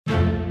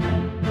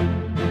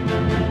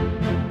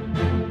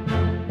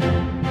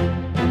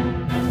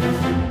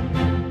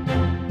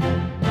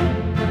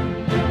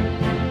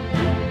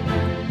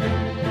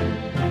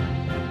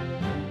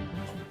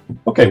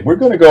Okay, we're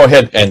going to go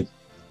ahead and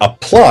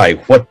apply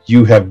what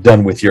you have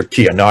done with your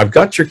key. And now I've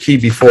got your key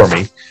before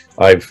me.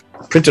 I've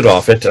printed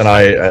off it, and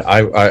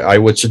I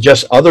would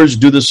suggest others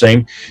do the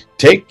same.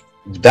 Take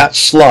that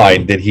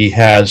slide that he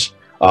has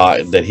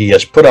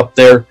put up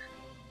there.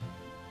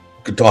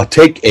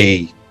 Take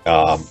a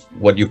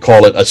what you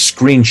call it, a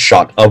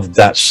screenshot of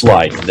that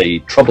slide, the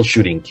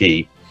troubleshooting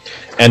key.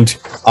 And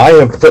I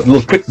have put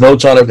little quick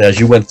notes on it as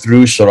you went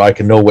through, so I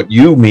can know what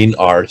you mean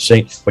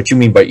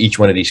by each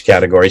one of these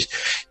categories.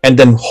 And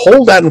then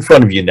hold that in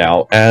front of you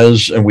now, and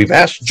we've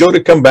asked Joe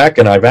to come back,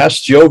 and I've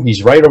asked Joe.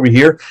 He's right over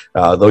here.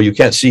 Though you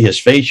can't see his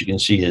face, you can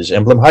see his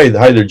emblem. Hi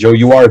there, Joe.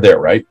 You are there,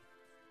 right?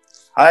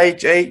 Hi,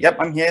 Jay. Yep,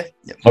 I'm here.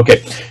 Yep.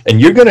 Okay, and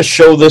you're going to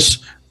show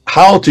this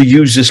how to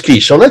use this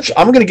key. So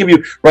I'm going to give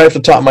you right off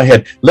the top of my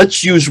head,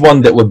 let's use one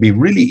that would be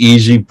really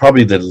easy,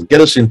 probably that'll get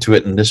us into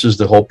it. And this is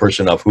the whole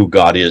person of who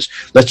God is.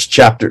 Let's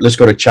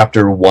go to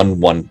chapter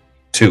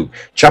 112,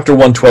 chapter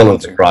 112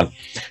 of the Quran.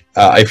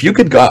 If you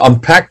could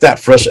unpack that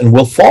for us, and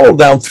we'll follow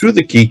down through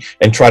the key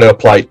and try to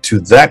apply it to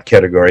that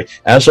category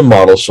as a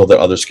model so that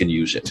others can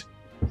use it.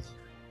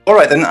 All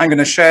right, then I'm going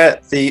to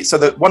share so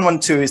the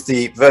 112 is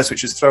the verse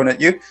which is thrown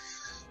at you.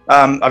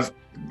 I've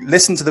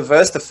listened to the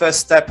verse. The first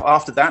step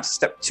after that,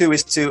 step 2,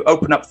 is to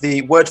open up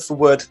the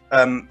word-for-word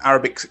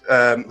Arabic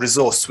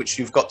resource which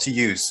you've got to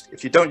use.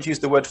 If you don't use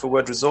the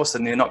word-for-word resource,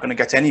 then you're not going to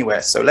get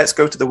anywhere. So let's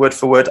go to the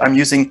word-for-word. I'm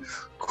using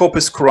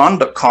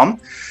corpusquran.com.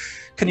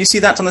 Can you see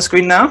that on the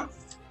screen now?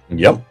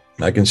 Yep,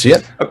 I can see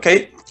it.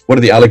 Okay. What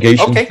are the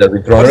allegations that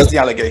we throw? What is the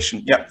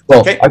allegation? Yeah.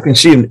 Well, okay. I can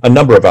see a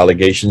number of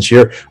allegations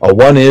here.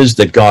 One is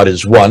that God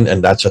is one,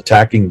 and that's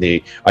attacking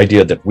the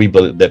idea that we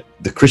believe, that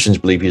the Christians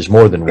believe He is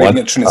more than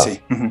one.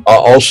 Trinity.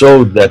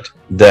 Also, that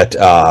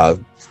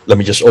let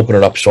me just open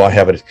it up so I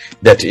have it.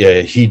 That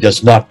He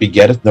does not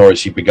beget it, nor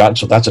is He begotten.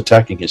 So that's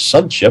attacking His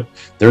sonship.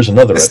 There's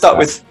another. Let's start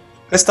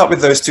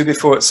with those two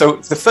before. So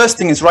the first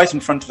thing is right in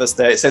front of us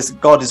there. It says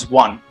God is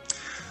one,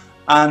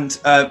 and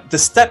the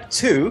step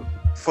 2.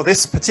 For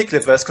this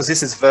particular verse, because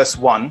this is verse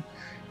 1,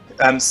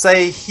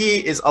 say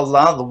He is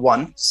Allah, the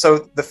One.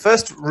 So the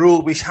first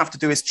rule we have to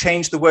do is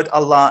change the word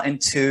Allah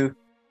into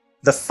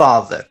the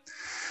Father.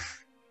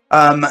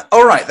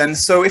 All right, then.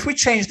 So if we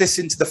change this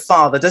into the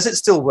Father, does it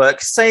still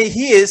work? Say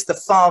He is the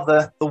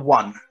Father, the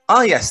One.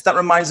 Ah, yes, that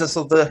reminds us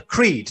of the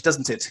Creed,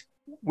 doesn't it?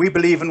 We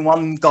believe in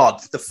one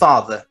God, the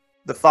Father.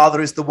 The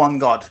Father is the one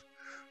God.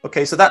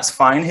 Okay, so that's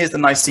fine. Here's the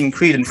Nicene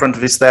Creed in front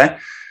of us there.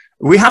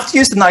 We have to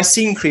use the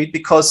Nicene Creed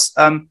because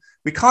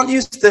we can't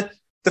use the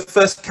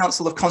First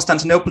Council of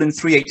Constantinople in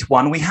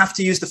 381. We have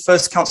to use the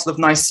First Council of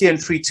Nicaea in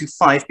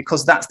 325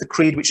 because that's the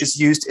creed which is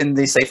used in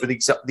the, say, for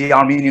the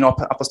Armenian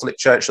Apostolic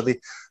Church, or the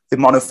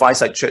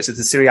Monophysite Church, the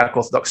Syriac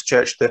Orthodox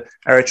Church, the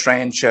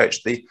Eritrean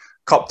Church, the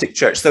Coptic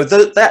Church. So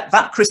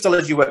that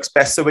Christology works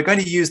best. So we're going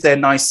to use their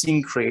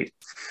Nicene Creed.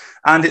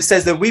 And it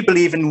says that we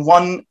believe in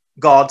one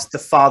God, the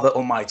Father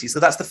Almighty.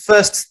 So that's the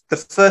first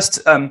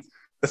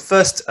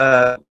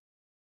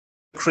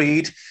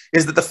creed,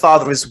 is that the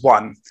Father is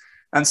one.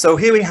 And so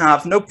here we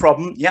have, no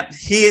problem. Yep,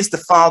 He is the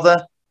Father,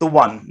 the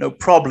One. No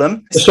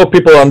problem. So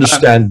people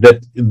understand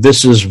that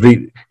this is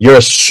you're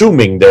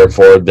assuming,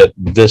 therefore, that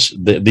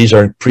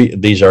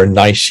these are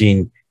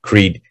Nicene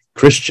Creed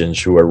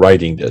Christians who are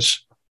writing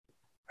this.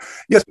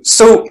 Yes.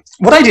 So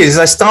what I did is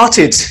I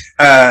started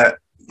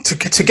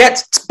to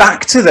get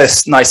back to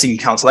this Nicene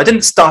Council. I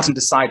didn't start and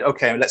decide,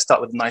 okay, let's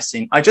start with the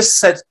Nicene. I just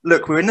said,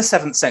 look, we're in the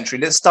 7th century.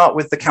 Let's start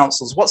with the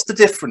councils. What's the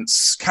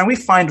difference? Can we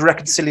find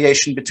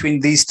reconciliation between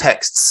these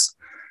texts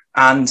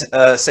and,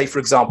 say, for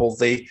example,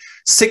 the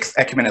 6th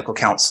Ecumenical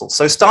Council?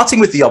 So starting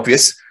with the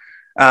obvious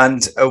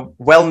and a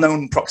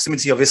well-known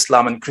proximity of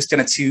Islam and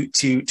Christianity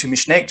to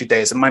Mishnaic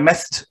Judaism, my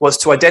method was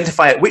to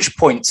identify at which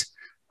point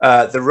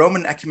the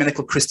Roman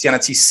Ecumenical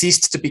Christianity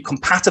ceased to be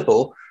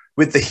compatible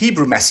with the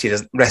Hebrew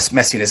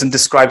messianism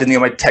described in the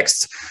Umayyad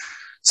texts.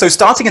 So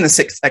starting in the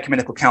 6th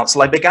Ecumenical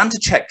Council, I began to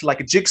check like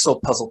a jigsaw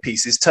puzzle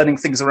pieces, turning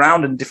things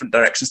around in different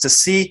directions to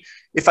see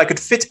if I could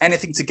fit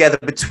anything together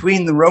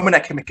between the Roman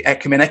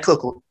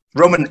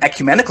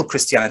ecumenical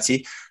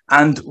Christianity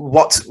and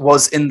what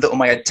was in the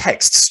Umayyad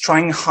texts,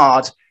 trying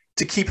hard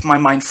to keep my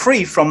mind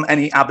free from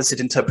any Abbasid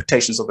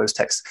interpretations of those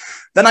texts.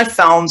 Then I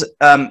found,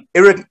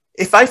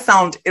 if I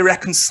found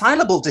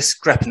irreconcilable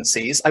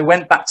discrepancies, I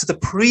went back to the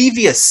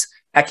previous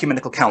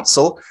Ecumenical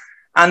Council,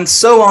 and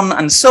so on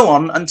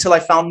until I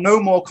found no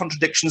more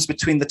contradictions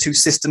between the two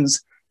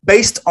systems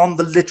based on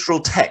the literal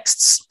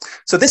texts.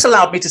 So this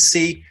allowed me to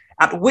see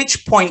at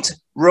which point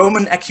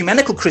Roman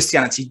ecumenical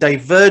Christianity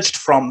diverged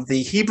from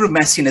the Hebrew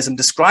messianism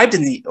described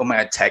in the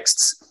Umayyad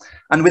texts.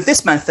 And with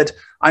this method,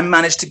 I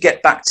managed to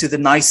get back to the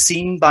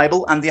Nicene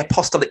Bible and the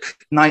Apostolic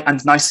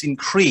and Nicene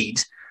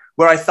Creed,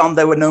 where I found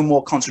there were no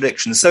more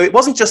contradictions. So it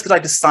wasn't just that I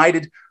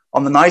decided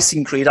on the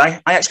Nicene Creed.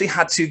 I actually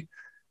had to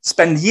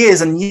spend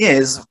years and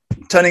years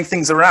turning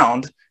things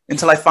around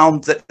until I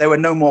found that there were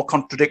no more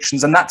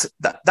contradictions, and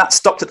that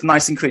stopped at the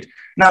Nicene Creed.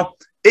 Now,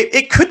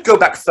 it could go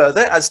back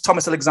further, as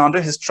Thomas Alexander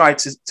has tried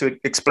to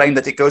explain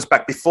that it goes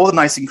back before the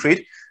Nicene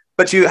Creed,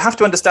 But you have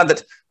to understand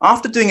that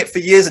after doing it for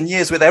years and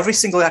years with every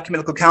single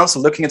ecumenical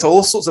council, looking at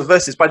all sorts of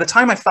verses, by the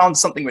time I found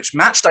something which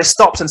matched, I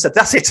stopped and said,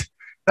 that's it.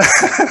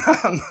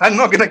 I'm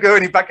not going to go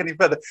back any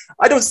further.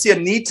 I don't see a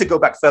need to go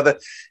back further.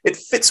 It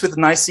fits with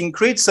the Nicene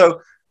Creed,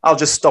 so I'll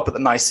just stop at the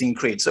Nicene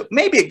Creed. So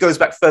maybe it goes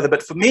back further,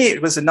 but for me,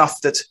 it was enough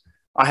that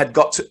I had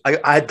got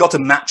a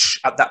match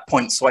at that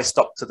point, so I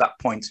stopped at that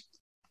point.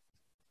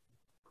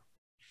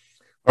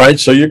 All right,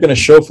 so you're going to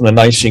show from the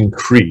Nicene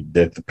Creed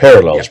the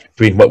parallels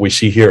between what we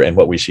see here and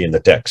what we see in the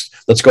text.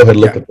 Let's go ahead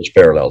and look at those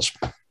parallels.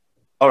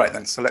 All right,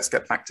 then. So let's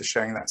get back to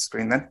sharing that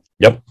screen then.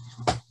 Yep.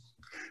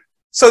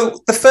 So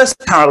the first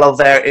parallel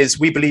there is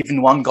we believe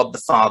in one God the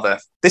Father.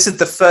 This is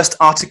the first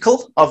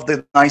article of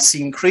the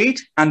Nicene Creed,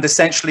 and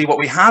essentially what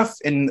we have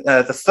in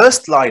the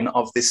first line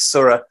of this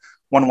Surah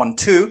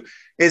 112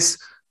 is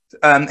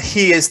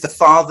He is the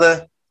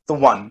Father, the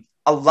One.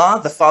 Allah,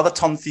 the Father,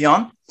 Ton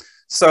Theon.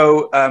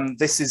 So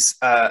this is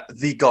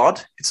the God.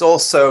 It's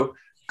also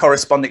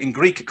corresponding in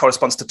Greek, it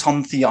corresponds to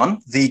Ton Theon,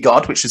 the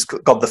God, which is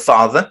God the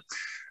Father.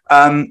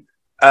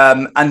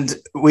 And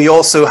we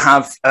also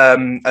have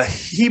a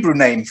Hebrew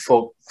name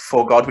for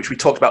God, which we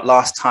talked about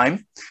last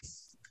time,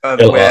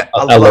 where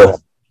Allah.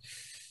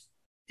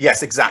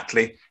 Yes,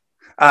 exactly.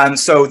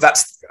 So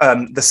that's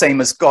the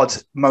same as God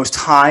Most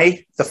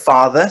High, the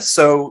Father.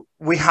 So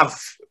we have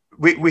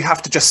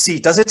to just see,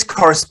 does it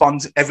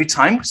correspond every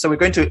time? So we're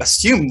going to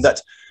assume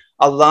that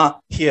Allah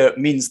here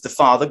means the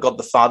Father, God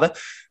the Father.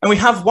 And we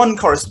have one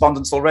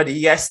correspondence already.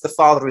 Yes, the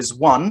Father is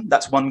one.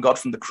 That's one God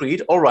from the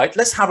Creed. All right,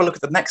 let's have a look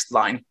at the next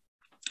line.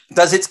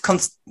 Is it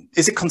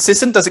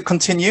consistent? Does it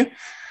continue?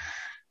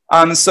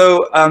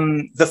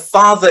 The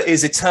Father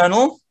is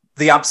eternal,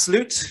 the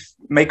absolute,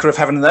 maker of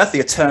heaven and earth, the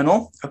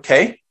eternal.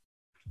 Okay,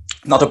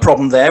 not a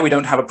problem there. We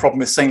don't have a problem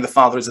with saying the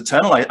Father is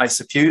eternal, I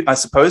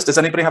suppose. Does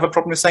anybody have a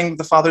problem with saying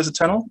the Father is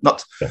eternal?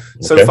 Not. Okay.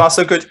 So far,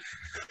 so good.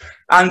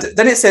 And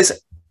then it says,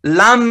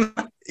 Lam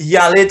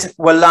yalid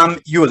wa lam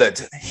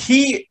yulad.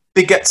 He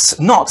begets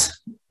not,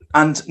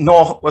 and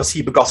nor was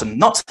he begotten.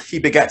 Not he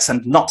begets,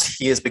 and not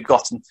he is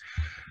begotten.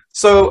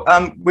 So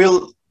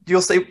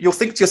you'll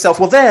think to yourself,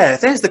 well,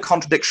 there's the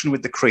contradiction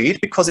with the Creed,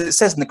 because it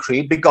says in the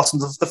Creed,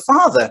 begotten of the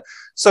Father.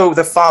 So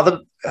the Father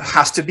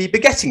has to be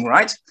begetting,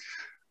 right?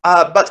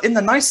 But in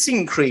the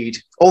Nicene Creed,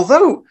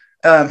 although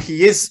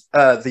he is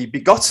the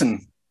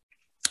begotten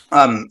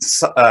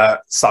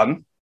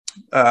Son,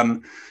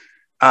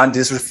 and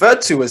is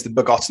referred to as the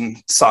begotten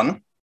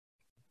Son,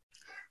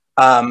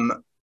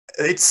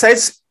 it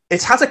says,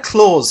 it has a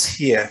clause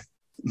here,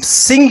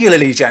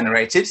 singularly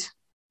generated,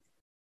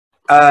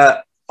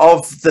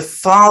 of the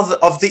Father,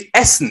 of the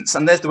essence,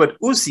 and there's the word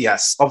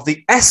ousias, of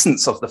the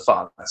essence of the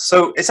Father.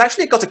 So it's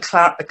actually got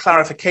a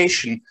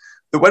clarification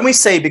that when we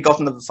say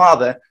begotten of the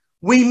Father,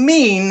 we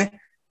mean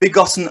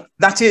begotten,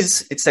 that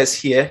is, it says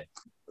here,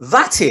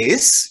 that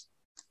is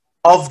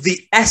of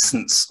the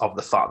essence of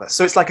the Father.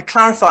 So it's like a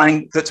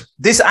clarifying that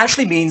this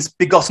actually means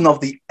begotten of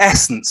the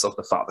essence of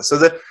the Father. So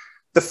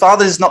the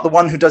Father is not the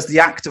one who does the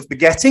act of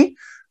begetting,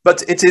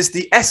 but it is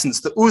the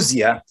essence, the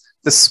ousia,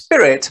 the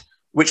Spirit,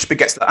 which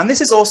begets that. And this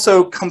is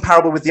also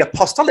comparable with the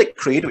Apostolic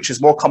Creed, which is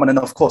more common and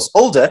of course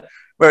older,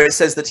 where it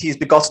says that he is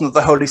begotten of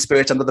the Holy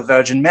Spirit under the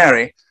Virgin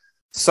Mary.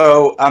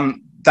 So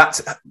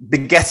that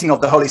begetting of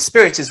the Holy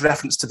Spirit is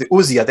reference to the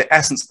ousia, the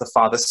essence of the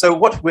Father. So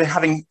what we're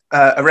having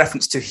a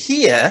reference to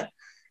here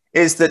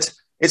is that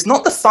it's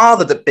not the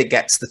Father that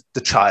begets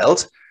the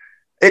child,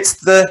 it's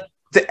the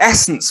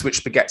essence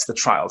which begets the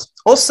child.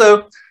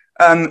 Also,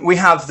 we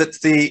have that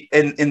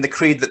in the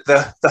Creed that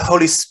the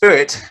Holy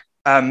Spirit,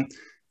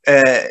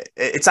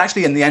 it's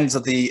actually in the ends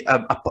of the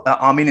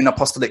Armenian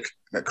Apostolic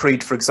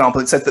Creed, for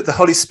example, it says that the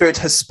Holy Spirit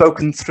has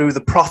spoken through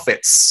the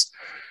prophets.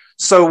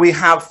 So we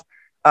have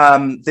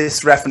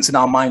this reference in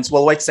our minds.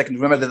 Well, wait a second,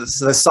 remember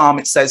the Psalm,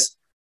 it says,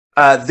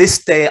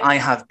 this day I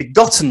have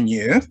begotten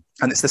you,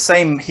 and it's the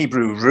same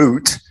Hebrew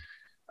root,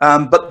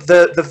 but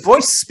the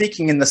voice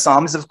speaking in the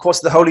Psalm is, of course,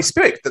 the Holy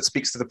Spirit that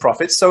speaks to the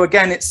prophets. So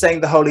again, it's saying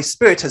the Holy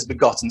Spirit has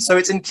begotten. So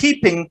it's in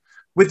keeping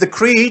with the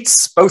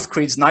creeds, both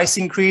creeds,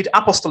 Nicene Creed,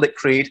 Apostolic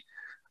Creed,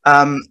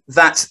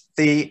 that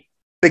the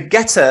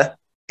begetter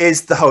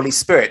is the Holy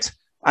Spirit,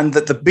 and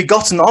that the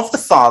begotten of the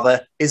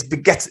Father is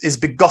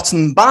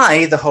begotten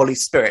by the Holy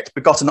Spirit,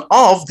 begotten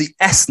of the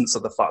essence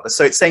of the Father.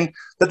 So it's saying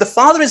that the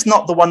Father is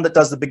not the one that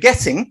does the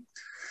begetting,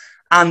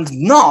 and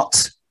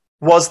not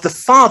was the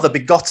Father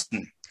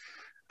begotten.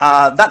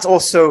 That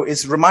also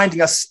is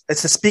reminding us,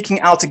 it's a speaking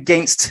out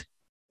against,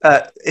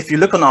 if you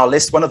look on our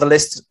list, one of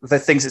the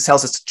things it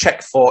tells us to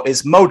check for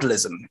is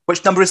modalism.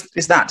 Which number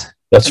is that?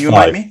 That's Can you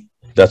 5. remind me?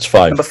 That's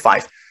 5. Number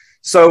 5.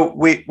 So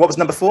what was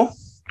number 4?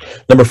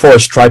 Number 4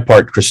 is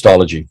tripart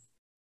Christology.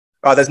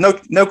 There's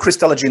no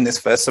Christology in this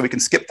verse, so we can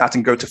skip that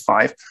and go to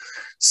 5.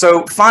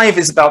 So 5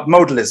 is about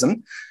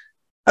modalism.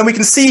 And we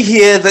can see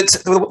here that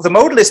the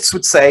modalists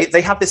would say,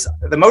 the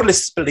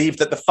modalists believe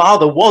that the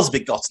Father was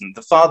begotten.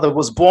 The Father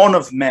was born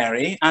of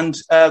Mary, and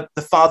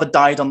the Father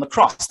died on the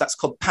cross. That's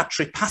called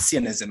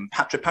patripassionism,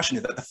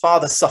 that the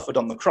Father suffered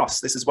on the cross.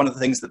 This is one of the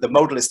things that the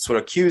modalists were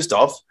accused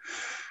of.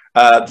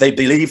 They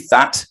believed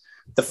that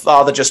the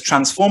Father just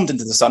transformed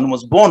into the Son,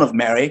 was born of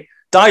Mary,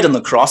 died on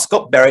the cross,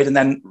 got buried, and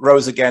then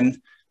rose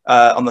again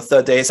on the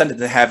third day, ascended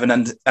to heaven,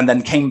 and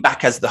then came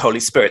back as the Holy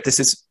Spirit. This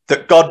is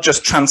that God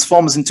just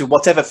transforms into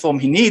whatever form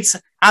he needs,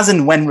 as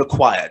and when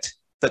required.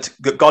 That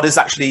God is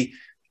actually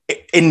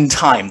in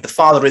time. The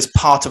Father is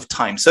part of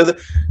time. So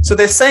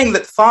they're saying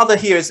that Father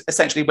here is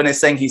essentially, when they're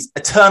saying he's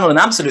eternal and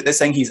absolute, they're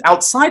saying he's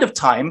outside of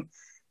time,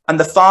 and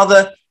the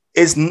Father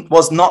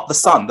was not the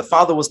Son. The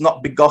Father was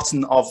not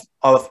begotten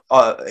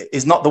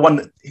is not the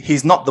one.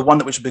 He's not the one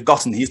that was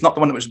begotten. He's not the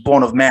one that was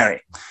born of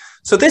Mary.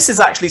 So this is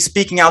actually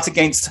speaking out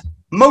against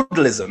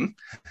modalism,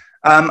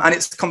 and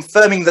it's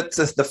confirming that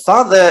the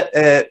Father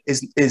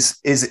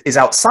is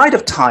outside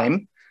of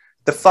time.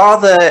 The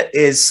Father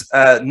is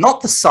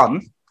not the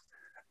Son,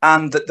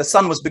 and that the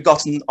Son was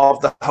begotten of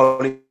the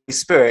Holy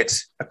Spirit,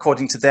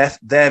 according to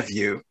their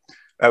view,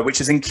 which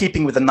is in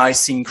keeping with the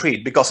Nicene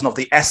Creed, begotten of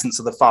the essence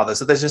of the Father.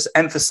 So they're just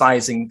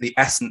emphasizing the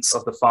essence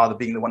of the Father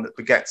being the one that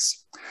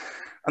begets.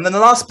 And then the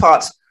last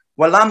part,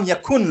 walam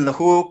yakun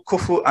lahu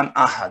kufuwan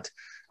ahad,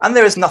 and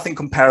there is nothing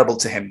comparable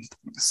to him.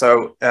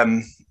 So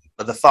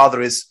the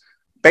Father is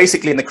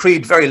basically, in the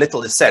Creed, very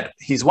little is said.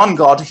 He's one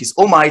God, he's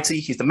almighty,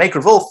 he's the maker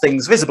of all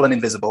things, visible and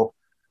invisible.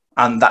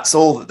 And that's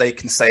all that they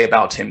can say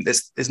about him.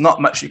 There's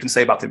not much you can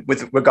say about him.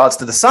 With regards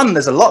to the Son,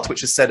 there's a lot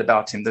which is said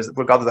about him. With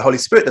regard to the Holy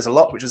Spirit, there's a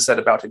lot which is said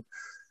about him.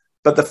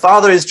 But the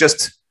Father is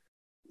just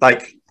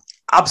like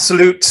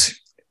absolute,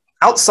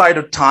 outside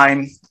of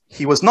time.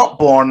 He was not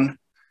born.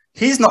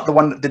 He's not the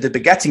one that did the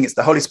begetting. It's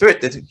the Holy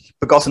Spirit that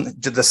begotten.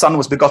 The Son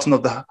was begotten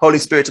of the Holy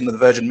Spirit and the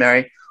Virgin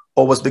Mary,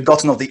 or was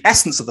begotten of the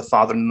essence of the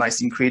Father in the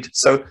Nicene Creed.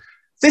 So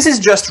this is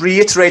just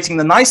reiterating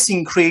the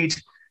Nicene Creed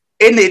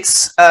in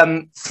its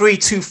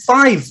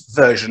 325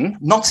 version,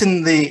 not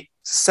in the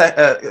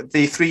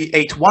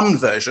 381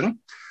 version.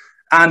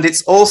 And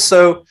it's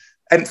also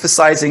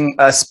emphasizing,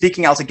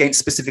 speaking out against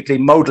specifically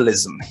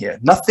modalism here.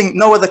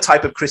 No other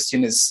type of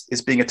Christian is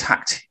being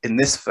attacked in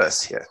this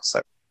verse here.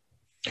 So.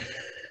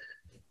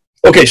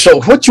 Okay, so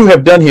what you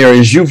have done here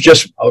is you've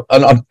just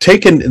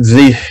taken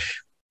the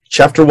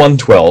chapter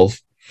 112,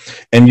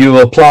 and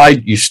you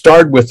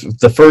start with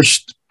the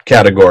first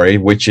category,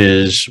 which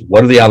is,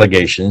 what are the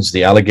allegations?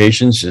 The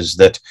allegations is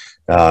that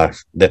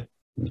that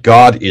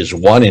God is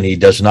one and he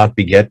does not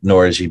beget,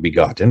 nor is he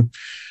begotten.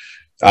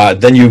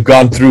 Then you've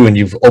gone through and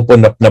you've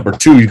opened up number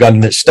two. You've gone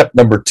to step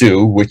number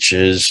two, which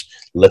is,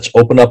 let's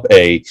open up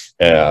a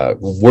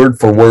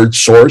word-for-word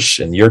source.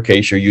 In your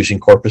case, you're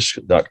using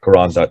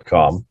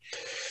corpus.quran.com.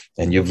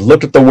 And you've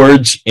looked at the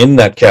words in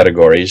that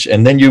categories,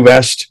 and then you've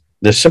asked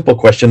the simple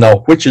question: now,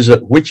 which is the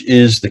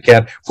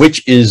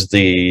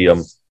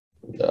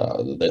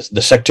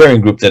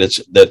sectarian group that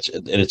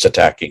it's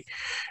attacking?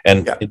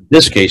 And in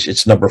this case,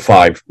 it's number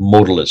 5,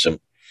 modalism.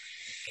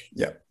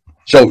 Yeah.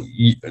 So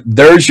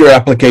there's your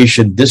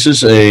application. This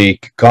is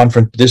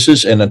This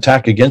is an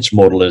attack against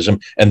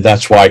modalism, and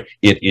that's why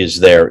it is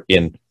there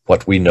in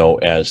what we know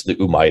as the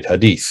Umayyad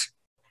Hadith.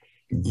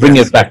 Bring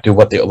it back to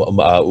what the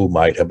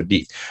Umayyad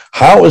Hadith.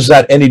 How is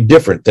that any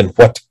different than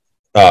what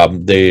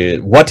have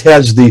the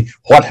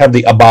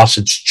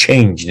Abbasids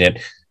changed in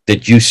it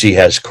that you see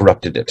has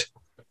corrupted it?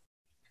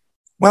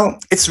 Well,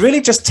 it's really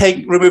just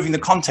removing the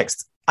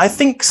context. I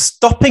think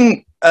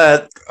stopping.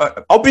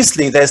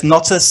 Obviously, there's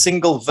not a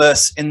single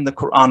verse in the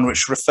Quran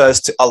which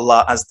refers to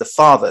Allah as the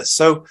Father.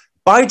 So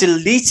by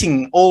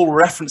deleting all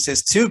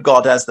references to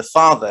God as the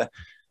Father,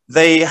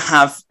 they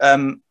have.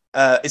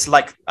 It's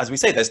like, as we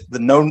say, there's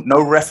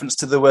no reference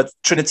to the word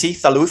Trinity,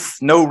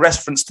 Thaluth, no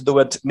reference to the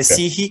word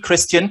Missihi,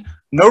 Christian,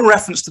 no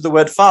reference to the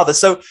word Father.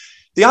 So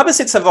the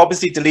Abbasids have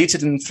obviously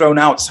deleted and thrown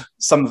out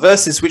some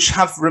verses which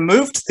have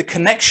removed the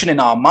connection in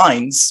our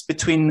minds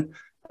between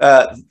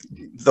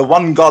the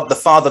one God, the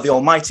Father, the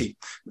Almighty,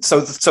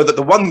 so that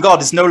the one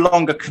God is no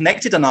longer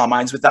connected in our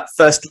minds with that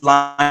first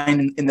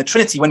line in the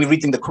Trinity when we're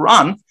reading the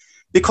Quran,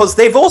 because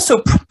they've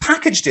also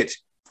packaged it.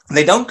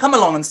 They don't come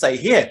along and say,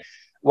 here,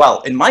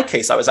 well, in my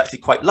case, I was actually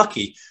quite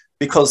lucky,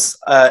 because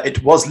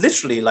it was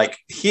literally like,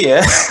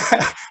 here,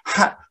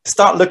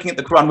 start looking at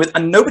the Quran with,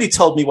 and nobody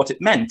told me what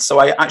it meant. So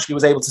I actually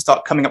was able to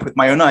start coming up with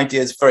my own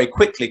ideas very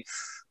quickly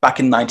back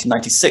in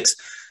 1996.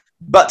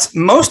 But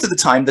most of the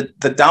time, the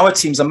Dawah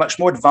teams are much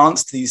more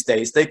advanced these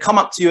days. They come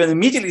up to you and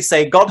immediately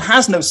say, God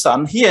has no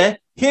son.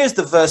 Here's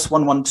the verse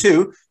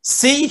 112.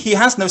 See, he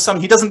has no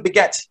son. He doesn't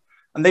beget.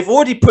 And they've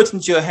already put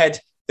into your head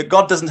that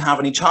God doesn't have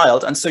any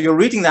child. And so you're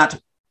reading that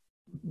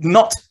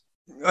not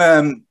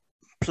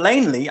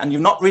plainly, and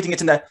you're not reading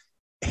it in a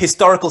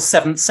historical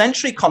 7th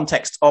century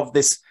context of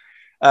this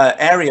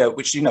area,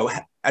 which, you know,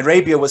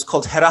 Arabia was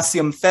called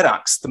Herasium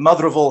Ferax, the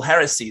mother of all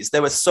heresies.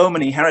 There were so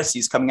many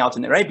heresies coming out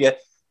in Arabia.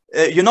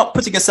 You're not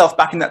putting yourself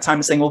back in that time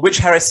and saying, well, which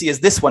heresy is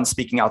this one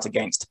speaking out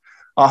against?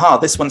 Aha,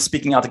 this one's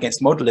speaking out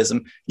against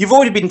modalism. You've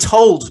already been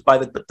told by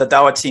the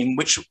Dawah team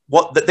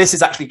that this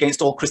is actually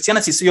against all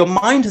Christianity. So your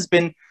mind has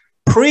been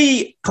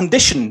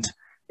pre-conditioned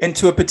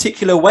into a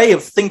particular way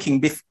of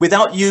thinking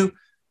without you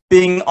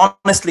being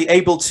honestly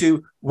able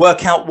to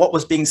work out what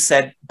was being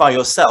said by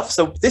yourself.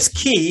 So this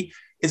key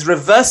is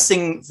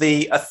reversing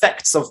the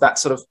effects of that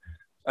sort of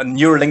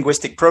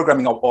neurolinguistic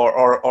programming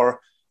or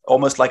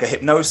almost like a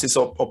hypnosis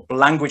or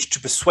language to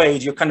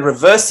persuade. You're kind of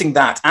reversing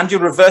that, and you're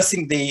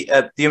reversing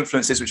the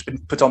influences which have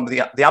been put on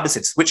the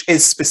Abbasids, which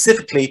is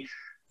specifically,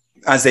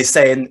 as they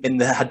say in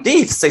the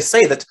Hadiths, they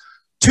say that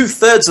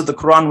 2/3 of the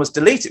Quran was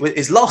deleted,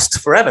 is lost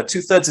forever.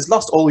 2/3 is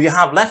lost. All you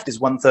have left is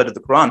 1/3 of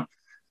the Quran.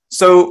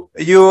 So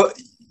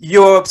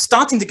you're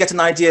starting to get an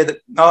idea that,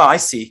 oh, I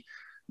see.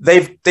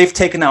 They've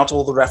taken out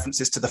all the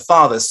references to the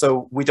Father,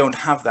 so we don't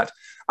have that.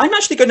 I'm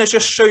actually going to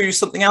just show you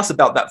something else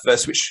about that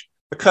verse, which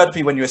occurred to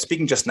me when you were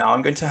speaking just now.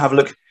 I'm going to have a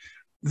look.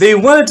 The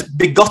word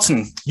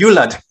begotten,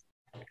 yulad.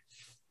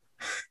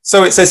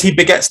 So it says he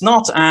begets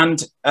not,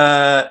 and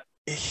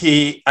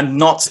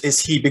not is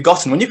he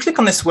begotten. When you click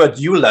on this word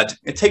yulad,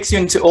 it takes you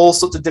into all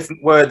sorts of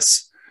different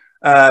words,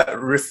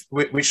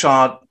 which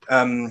are,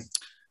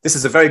 this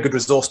is a very good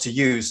resource to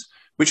use,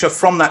 which are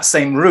from that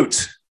same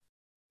root.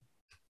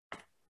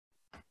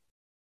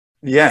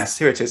 Yes,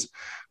 here it is.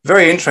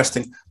 Very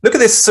interesting. Look at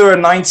this Surah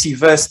 90,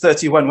 verse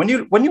 31.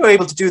 When you were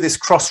able to do this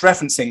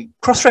cross-referencing,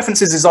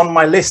 cross-references is on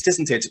my list,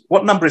 isn't it?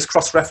 What number is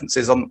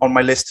cross-references on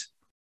my list?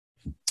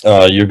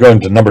 You're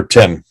going to number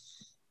 10.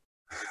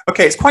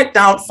 Okay, it's quite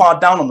far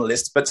down on the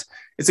list, but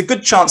it's a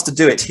good chance to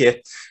do it here.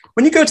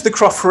 When you go to the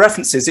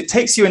cross-references, it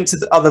takes you into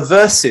the other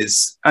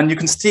verses, and you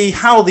can see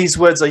how these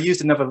words are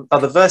used in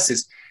other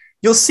verses.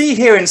 You'll see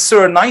here in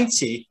Surah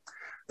 90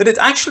 that it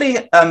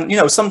actually,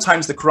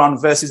 sometimes the Quran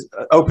verses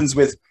opens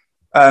with,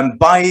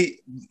 by,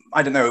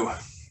 I don't know,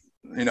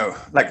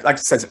 like it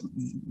says,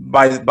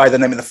 by the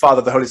name of the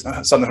Father, the Holy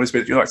Son, the Holy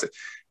Spirit, like it.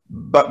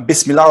 But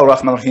Bismillah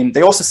ar-Rahman ar-Rahim.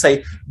 They also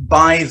say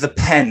by the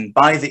pen,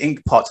 by the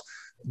ink pot,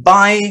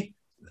 by,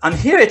 and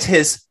here it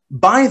is,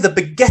 by the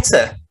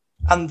begetter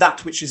and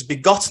that which is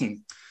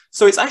begotten.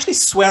 So it's actually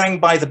swearing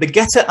by the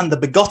begetter and the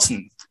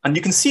begotten. And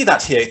you can see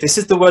that here. This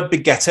is the word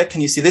begetter.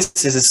 Can you see this?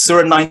 This is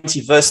Surah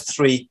 90, verse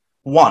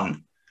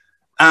 3:1.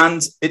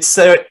 And it's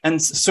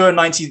Surah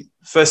 90,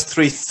 verse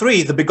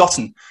 3:3, the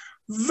begotten.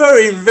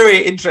 Very, very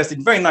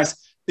interesting, very nice,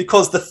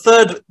 because the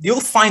third, you'll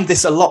find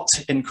this a lot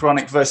in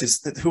Quranic verses,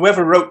 that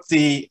whoever wrote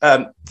these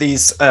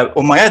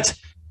Umayyad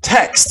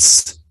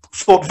texts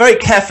thought very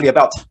carefully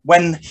about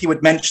when he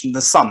would mention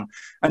the Son.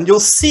 And you'll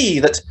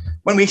see that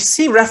when we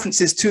see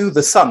references to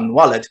the Son,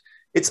 Walad,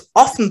 it's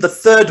often the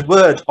third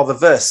word of a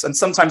verse, and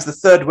sometimes the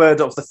third word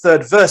of the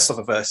third verse of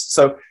a verse.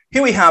 So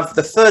here we have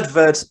the third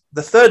verse,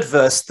 the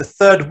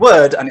third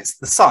word, and it's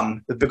the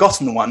Son, the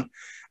begotten one,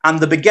 and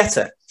the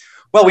begetter.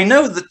 Well, we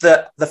know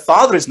that the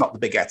Father is not the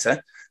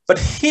begetter, but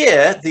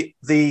here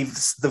the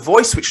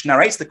voice which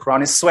narrates the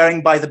Quran is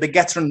swearing by the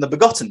begetter and the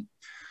begotten.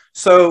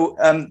 So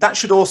that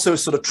should also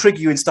sort of trigger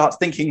you and start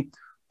thinking,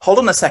 hold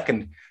on a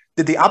second,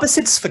 did the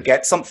Abbasids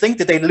forget something?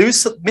 Did they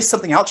miss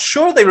something out?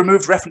 Sure, they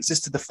removed references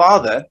to the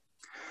Father,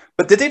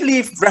 but did they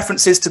leave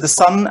references to the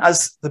Son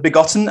as the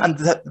begotten and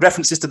the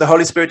references to the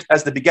Holy Spirit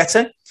as the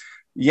begetter?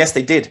 Yes,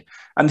 they did.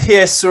 And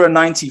here, Surah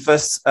 90,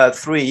 verse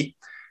 3,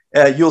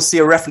 you'll see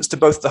a reference to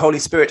both the Holy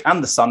Spirit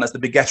and the Son as the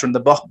begetter and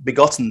the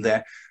begotten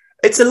there.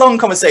 It's a long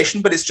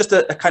conversation, but it's just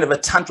a kind of a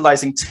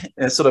tantalizing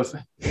sort of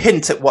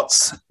hint at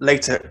what's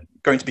later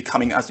going to be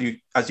coming as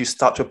you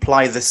start to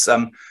apply this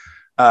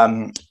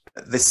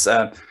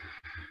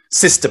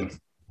system.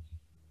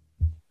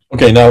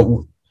 Okay,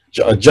 now,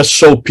 just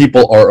so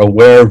people are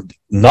aware,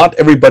 not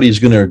everybody is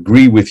going to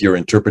agree with your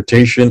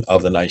interpretation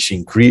of the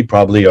Nicene Creed,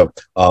 probably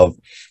of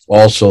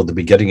also the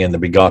begetting and the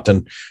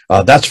begotten.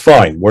 That's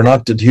fine. We're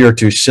not here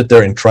to sit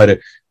there and try to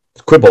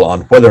quibble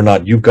on whether or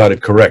not you've got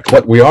it correct.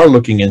 What we are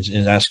looking at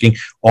is asking,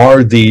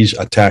 are these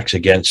attacks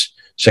against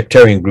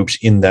sectarian groups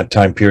in that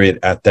time period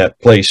at that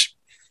place?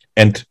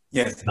 And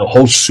yes, the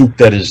whole soup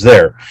that is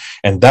there.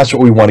 And that's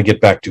what we want to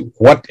get back to.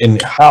 What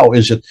and how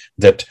is it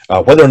that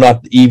whether or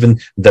not even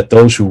that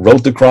those who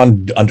wrote the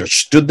Quran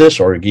understood this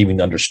or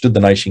even understood the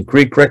Nicene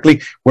Creed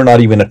correctly, we're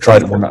not even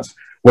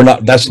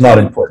that's not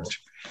important,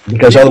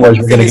 because otherwise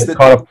we're going to get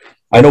caught up.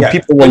 I know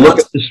people will look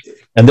at this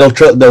and they'll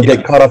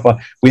get caught up on.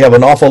 We have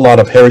an awful lot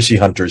of heresy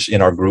hunters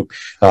in our group.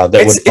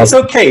 It's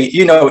okay,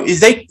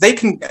 they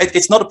can.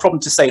 It's not a problem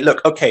to say,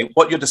 look, okay,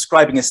 what you're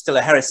describing is still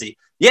a heresy.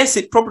 Yes,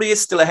 it probably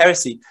is still a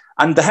heresy,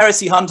 and the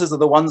heresy hunters are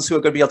the ones who are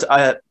going to be able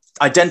to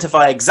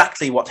identify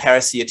exactly what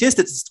heresy it is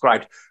that's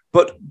described.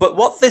 But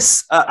what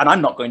this, and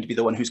I'm not going to be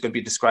the one who's going to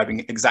be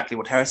describing exactly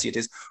what heresy it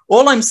is.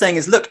 All I'm saying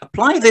is, look,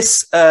 apply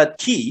this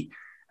key,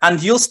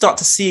 and you'll start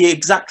to see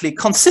exactly,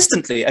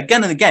 consistently,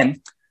 again and again,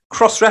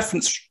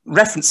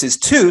 references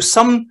to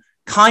some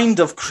kind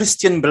of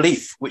Christian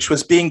belief, which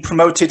was being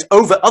promoted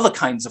over other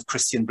kinds of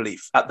Christian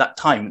belief at that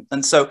time.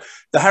 And so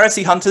the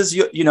heresy hunters,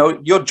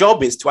 your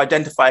job is to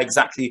identify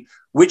exactly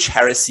which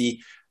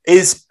heresy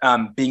is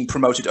being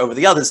promoted over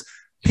the others.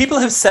 People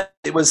have said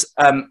it was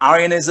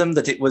Arianism,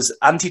 that it was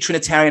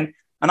anti-Trinitarian,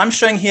 and I'm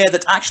showing here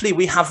that actually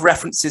we have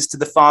references to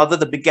the Father,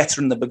 the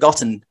begetter, and the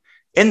begotten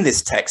in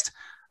this text.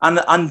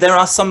 And there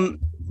are some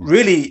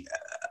really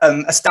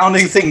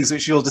astounding things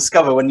which you'll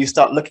discover when you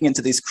start looking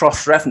into these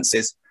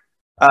cross-references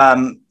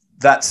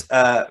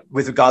that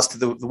with regards to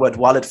the word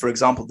walid, for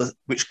example,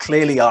 which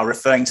clearly are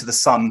referring to the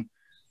Son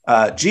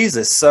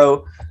Jesus.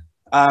 So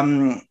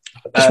I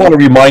just want to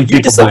remind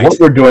people that what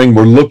we're doing,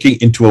 we're looking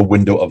into a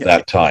window of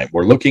that time.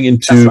 We're looking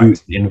into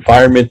the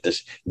environment,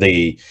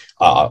 the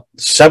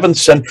 7th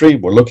century.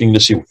 We're looking to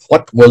see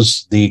what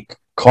was the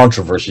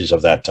controversies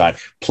of that time.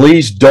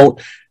 Please don't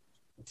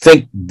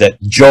think that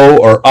Joe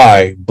or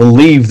I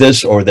believe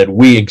this or that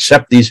we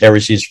accept these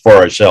heresies for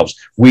ourselves.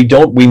 We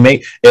don't. We may,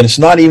 and it's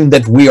not even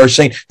that we are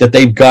saying that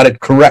they've got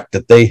it correct,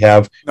 that they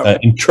have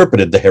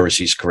interpreted the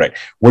heresies correct.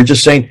 We're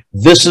just saying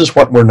this is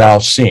what we're now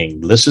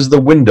seeing. This is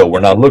the window we're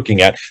now looking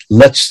at.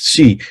 Let's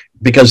see,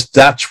 because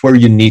that's where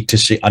you need to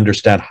see,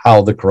 understand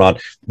how the Quran,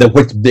 that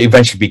what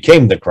eventually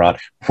became the Quran,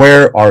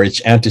 where are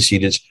its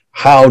antecedents,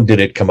 how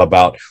did it come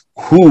about,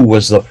 who were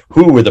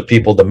the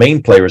people, the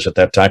main players at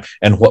that time,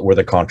 and what were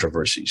the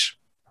controversies.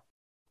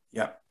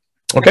 Yeah.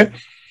 Okay.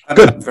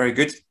 Good. Very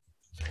good.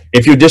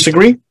 If you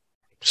disagree,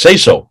 say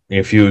so.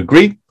 If you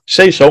agree,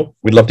 say so.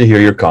 We'd love to hear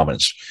your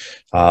comments.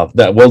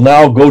 That we'll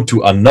now go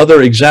to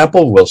another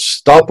example. We'll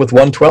stop with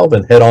 112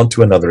 and head on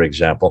to another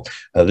example.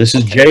 This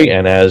is Jay,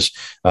 and as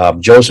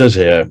Joe says,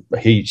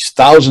 he's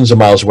thousands of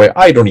miles away.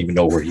 I don't even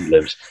know where he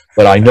lives,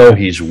 but I know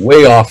he's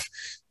way off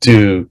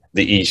to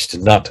the east,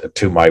 not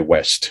to my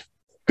west.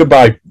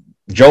 Goodbye,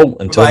 Joe.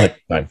 Until next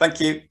time.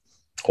 Thank you.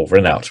 Over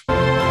and out.